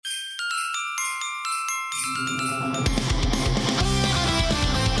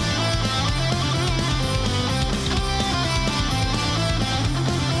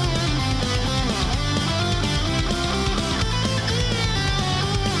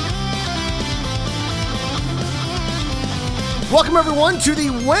Welcome, everyone, to the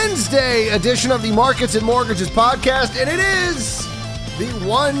Wednesday edition of the Markets and Mortgages podcast, and it is the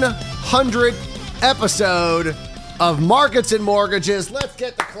 100th episode of Markets and Mortgages. Let's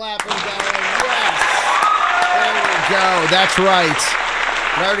get the clapping going. Yes! There we go. That's right.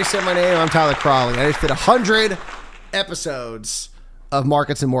 I already said my name. I'm Tyler Crawley. I just did 100 episodes of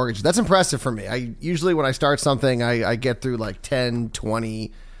Markets and Mortgages. That's impressive for me. I usually, when I start something, I get through like 10,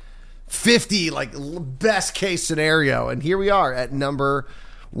 20, 50, like best case scenario. And here we are at number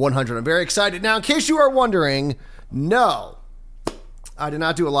 100. I'm very excited. Now, in case you are wondering, no, I did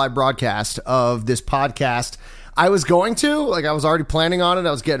not do a live broadcast of this podcast. I was going to, like, I was already planning on it.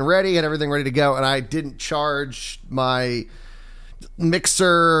 I was getting ready, had everything ready to go, and I didn't charge my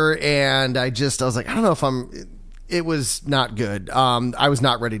mixer. And I was like, I don't know if it was not good. I was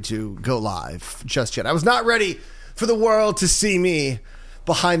not ready to go live just yet. I was not ready for the world to see me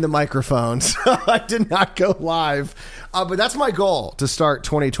behind the microphone, so I did not go live. But that's my goal to start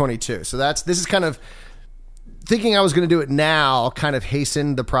 2022. So this is kind of thinking I was going to do it now, kind of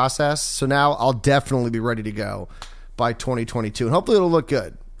hastened the process. So now I'll definitely be ready to go by 2022, and hopefully it'll look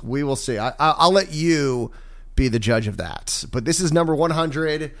good. We will see. I'll let you be the judge of that. But this is number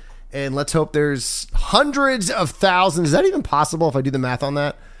 100, and let's hope there's hundreds of thousands. Is that even possible if I do the math on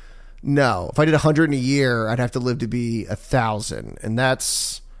that? No, if I did 100 in a year, I'd have to live to be 1,000, and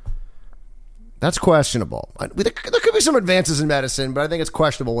that's questionable. There could be some advances in medicine, but I think it's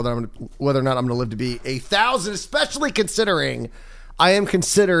questionable whether or not I'm going to live to be 1,000, especially considering I am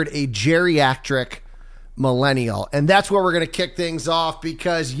considered a geriatric millennial, and that's where we're going to kick things off,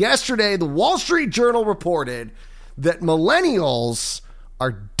 because yesterday the Wall Street Journal reported that millennials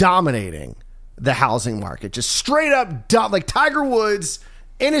are dominating the housing market, just straight up like Tiger Woods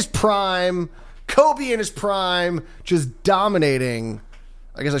in his prime, Kobe in his prime, just dominating.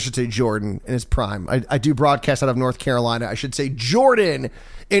 I guess I should say Jordan in his prime. I do broadcast out of North Carolina. I should say Jordan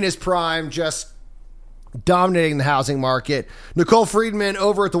in his prime, just dominating the housing market. Nicole Friedman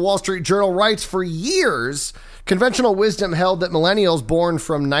over at the Wall Street Journal writes, for years, conventional wisdom held that millennials born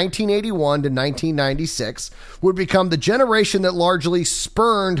from 1981 to 1996 would become the generation that largely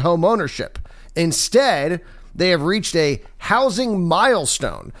spurned home ownership. Instead, they have reached a housing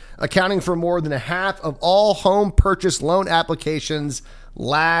milestone, accounting for more than a half of all home purchase loan applications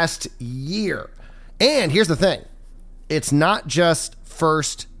last year. And here's the thing. It's not just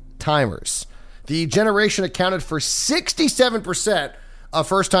first timers. The generation accounted for 67% of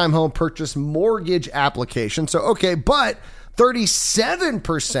first-time home purchase mortgage applications. So, okay, but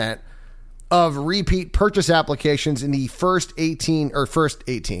 37% of repeat purchase applications in the first 8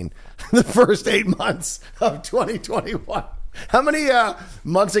 months of 2021. How many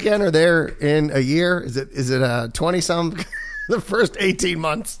months again are there in a year? Is it 20 some? The first 18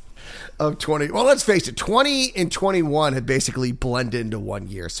 months of 20. Well, let's face it, 20 and 21 had basically blended into 1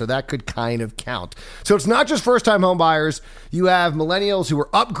 year. So that could kind of count. So it's not just first time home buyers. You have millennials who are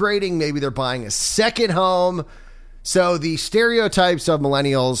upgrading. Maybe they're buying a second home. So the stereotypes of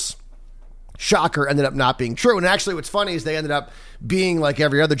millennials, shocker, ended up not being true. And actually what's funny is they ended up being like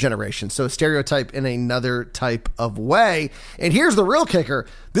every other generation. So stereotype in another type of way. And here's the real kicker.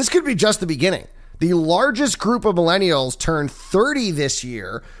 This could be just the beginning. The largest group of millennials turned 30 this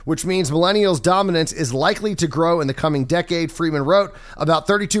year, which means millennials' dominance is likely to grow in the coming decade. Freeman wrote, about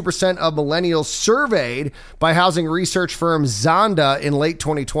 32% of millennials surveyed by housing research firm Zonda in late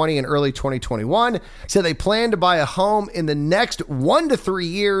 2020 and early 2021 said they plan to buy a home in the next 1 to 3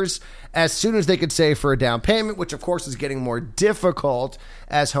 years as soon as they could save for a down payment, which of course is getting more difficult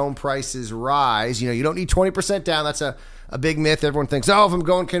as home prices rise. You know, you don't need 20% down. That's a big myth. Everyone thinks, oh, if I'm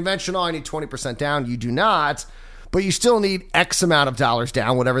going conventional, I need 20% down. You do not, but you still need X amount of dollars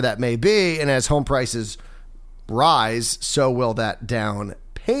down, whatever that may be. And as home prices rise, so will that down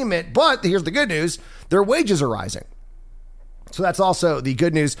payment. But here's the good news. Their wages are rising. So that's also the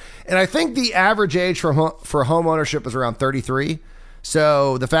good news. And I think the average age for home ownership is around 33.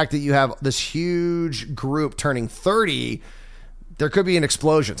 So the fact that you have this huge group turning 30, there could be an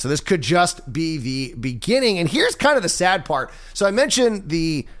explosion. So this could just be the beginning. And here's kind of the sad part. So I mentioned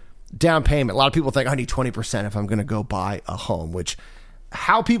the down payment. A lot of people think I need 20% if I'm going to go buy a home, which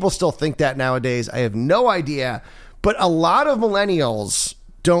how people still think that nowadays, I have no idea. But a lot of millennials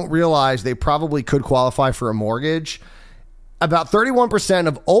don't realize they probably could qualify for a mortgage. About 31%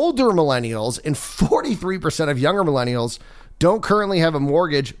 of older millennials and 43% of younger millennials don't currently have a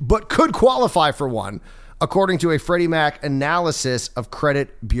mortgage, but could qualify for one, according to a Freddie Mac analysis of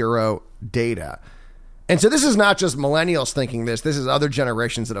credit bureau data. And so this is not just millennials thinking this. This is other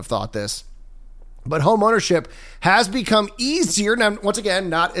generations that have thought this. But home ownership has become easier. Now, once again,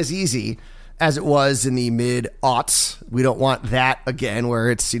 not as easy as it was in the mid-aughts. We don't want that again,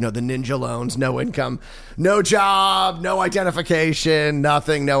 where it's, the ninja loans, no income, no job, no identification,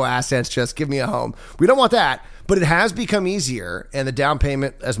 nothing, no assets, just give me a home. We don't want that, but it has become easier. And the down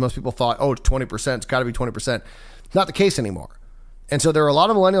payment, as most people thought, it's 20%, it's got to be 20%. Not the case anymore. And so there are a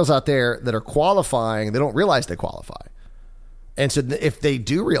lot of millennials out there that are qualifying. They don't realize they qualify. And so if they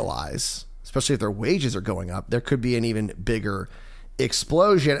do realize, especially if their wages are going up, there could be an even bigger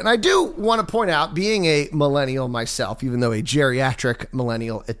explosion. And I do want to point out, being a millennial myself, even though a geriatric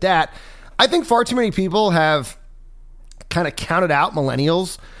millennial at that, I think far too many people have kind of counted out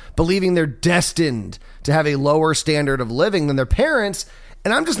millennials, believing they're destined to have a lower standard of living than their parents.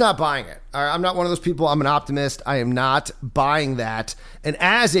 And I'm just not buying it. I'm not one of those people. I'm an optimist. I am not buying that. And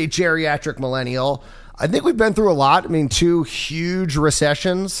as a geriatric millennial, I think we've been through a lot. I mean, 2 huge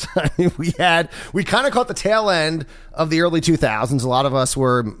recessions. we kind of caught the tail end of the early 2000s. A lot of us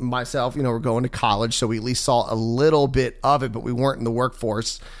were, myself, we're going to college, so we at least saw a little bit of it, but we weren't in the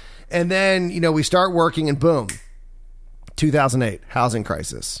workforce. And then, we start working and boom, 2008, housing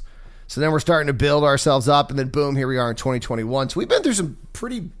crisis. So then we're starting to build ourselves up, and then boom, here we are in 2021. So we've been through some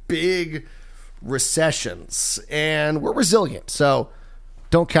pretty big recessions, and we're resilient. So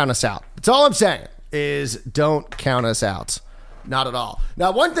don't count us out. That's all I'm saying, is don't count us out. Not at all.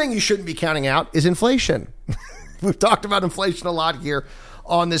 Now, one thing you shouldn't be counting out is inflation. We've talked about inflation a lot here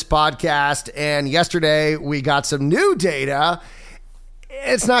on this podcast, and yesterday we got some new data.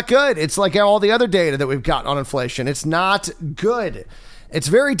 It's not good. It's like all the other data that we've got on inflation. It's not good. It's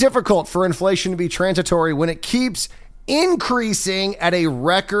very difficult for inflation to be transitory when it keeps increasing at a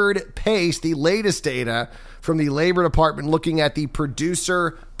record pace. The latest data from the Labor Department looking at the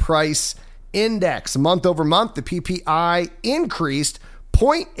Producer Price Index. Month over month, the PPI increased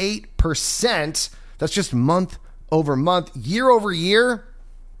 0.8%. That's just month over month. Year over year,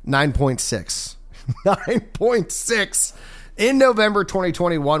 9.6. 9.6 in November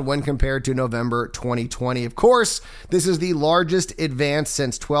 2021 when compared to November 2020. Of course, this is the largest advance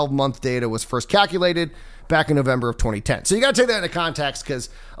since 12-month data was first calculated back in November of 2010. So you got to take that into context, because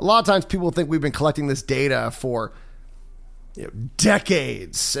a lot of times people think we've been collecting this data for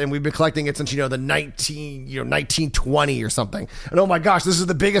decades, and we've been collecting it since the 1920 or something. And oh my gosh, this is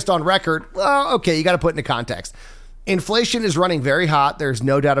the biggest on record. Well, okay, you got to put it into context. Inflation is running very hot. There's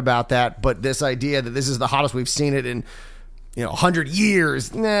no doubt about that. But this idea that this is the hottest we've seen it in 100 years,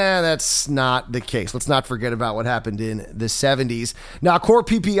 that's not the case. Let's not forget about what happened in the 70s. Now, core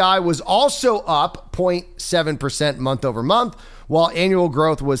PPI was also up 0.7% month over month, while annual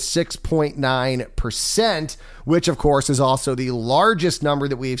growth was 6.9%, which, of course, is also the largest number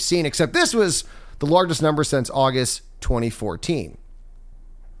that we've seen, except this was the largest number since August 2014,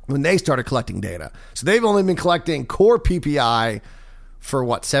 when they started collecting data. So they've only been collecting core PPI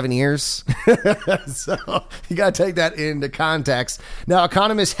for 7 years? So you got to take that into context. Now,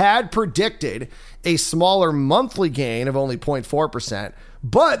 economists had predicted a smaller monthly gain of only 0.4%,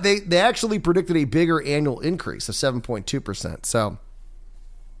 but they actually predicted a bigger annual increase of 7.2%. So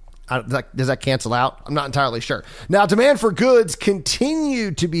does that cancel out? I'm not entirely sure. Now, demand for goods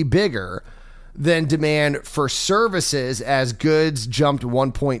continued to be bigger than demand for services, as goods jumped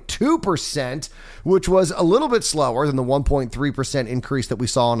 1.2%, which was a little bit slower than the 1.3% increase that we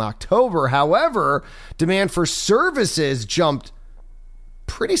saw in October. However, demand for services jumped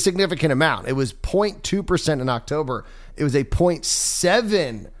pretty significant amount. It was 0.2% in October. It was a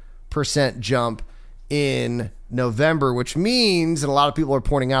 0.7% jump in November, which means, and a lot of people are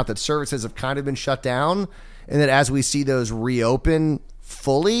pointing out, that services have kind of been shut down, and that as we see those reopen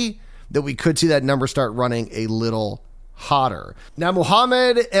fully, that we could see that number start running a little hotter. Now,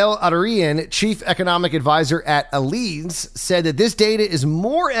 Mohamed El Adarian, chief economic advisor at Elise, said that this data is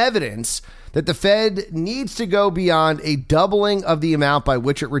more evidence that the Fed needs to go beyond a doubling of the amount by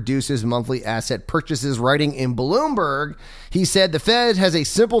which it reduces monthly asset purchases. Writing in Bloomberg, he said the Fed has a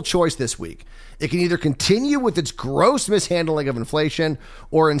simple choice this week. It can either continue with its gross mishandling of inflation,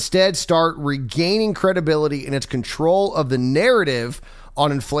 or instead start regaining credibility in its control of the narrative on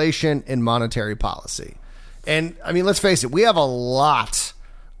inflation and monetary policy. And I mean, let's face it, we have a lot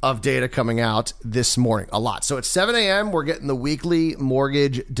of data coming out this morning, a lot. So at 7 a.m., we're getting the weekly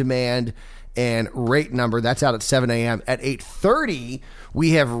mortgage demand and rate number. That's out at 7 a.m. At 8:30,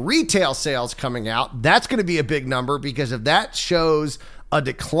 we have retail sales coming out. That's going to be a big number, because if that shows a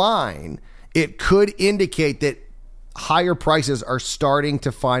decline, it could indicate that higher prices are starting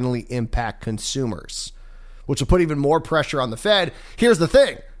to finally impact consumers, which will put even more pressure on the Fed. Here's the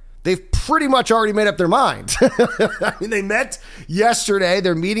thing. They've pretty much already made up their mind. I mean, they met yesterday,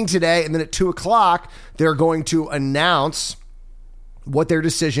 they're meeting today, and then at 2 o'clock, they're going to announce what their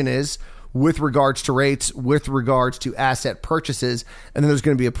decision is with regards to rates, with regards to asset purchases, and then there's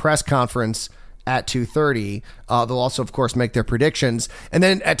going to be a press conference at 2:30. They'll also, of course, make their predictions. And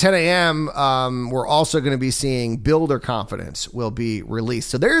then at 10 a.m., we're also going to be seeing builder confidence will be released.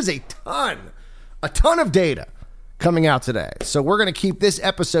 So there's a ton of data coming out today. So we're going to keep this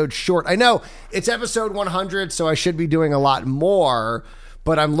episode short. I know it's episode 100, so I should be doing a lot more,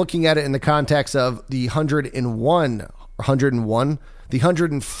 but I'm looking at it in the context of the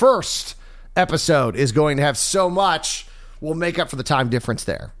 101st episode is going to have so much. We'll make up for the time difference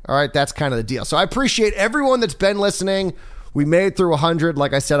there. All right, that's kind of the deal. So I appreciate everyone that's been listening. We made it through 100.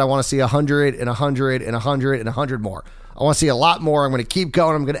 Like I said, I want to see 100 and 100 and 100 and 100 more. I want to see a lot more. I'm going to keep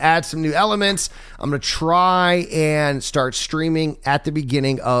going. I'm going to add some new elements. I'm going to try and start streaming at the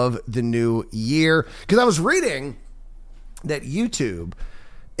beginning of the new year. Because I was reading that YouTube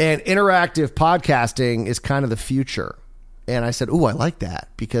and interactive podcasting is kind of the future. And I said, ooh, I like that.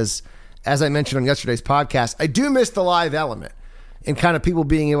 Because as I mentioned on yesterday's podcast, I do miss the live element and kind of people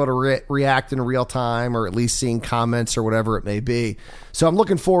being able to react in real time or at least seeing comments or whatever it may be. So I'm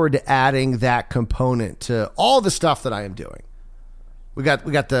looking forward to adding that component to all the stuff that I am doing. We got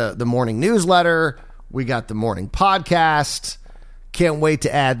the morning newsletter. We got the morning podcast. Can't wait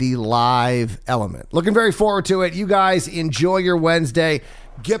to add the live element. Looking very forward to it. You guys enjoy your Wednesday.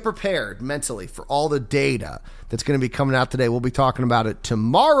 Get prepared mentally for all the data that's going to be coming out today. We'll be talking about it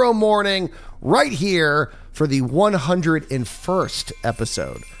tomorrow morning right here for the 101st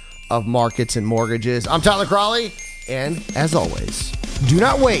episode of Markets and Mortgages. I'm Tyler Crawley, and as always, do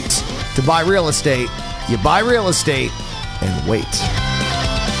not wait to buy real estate. You buy real estate and wait.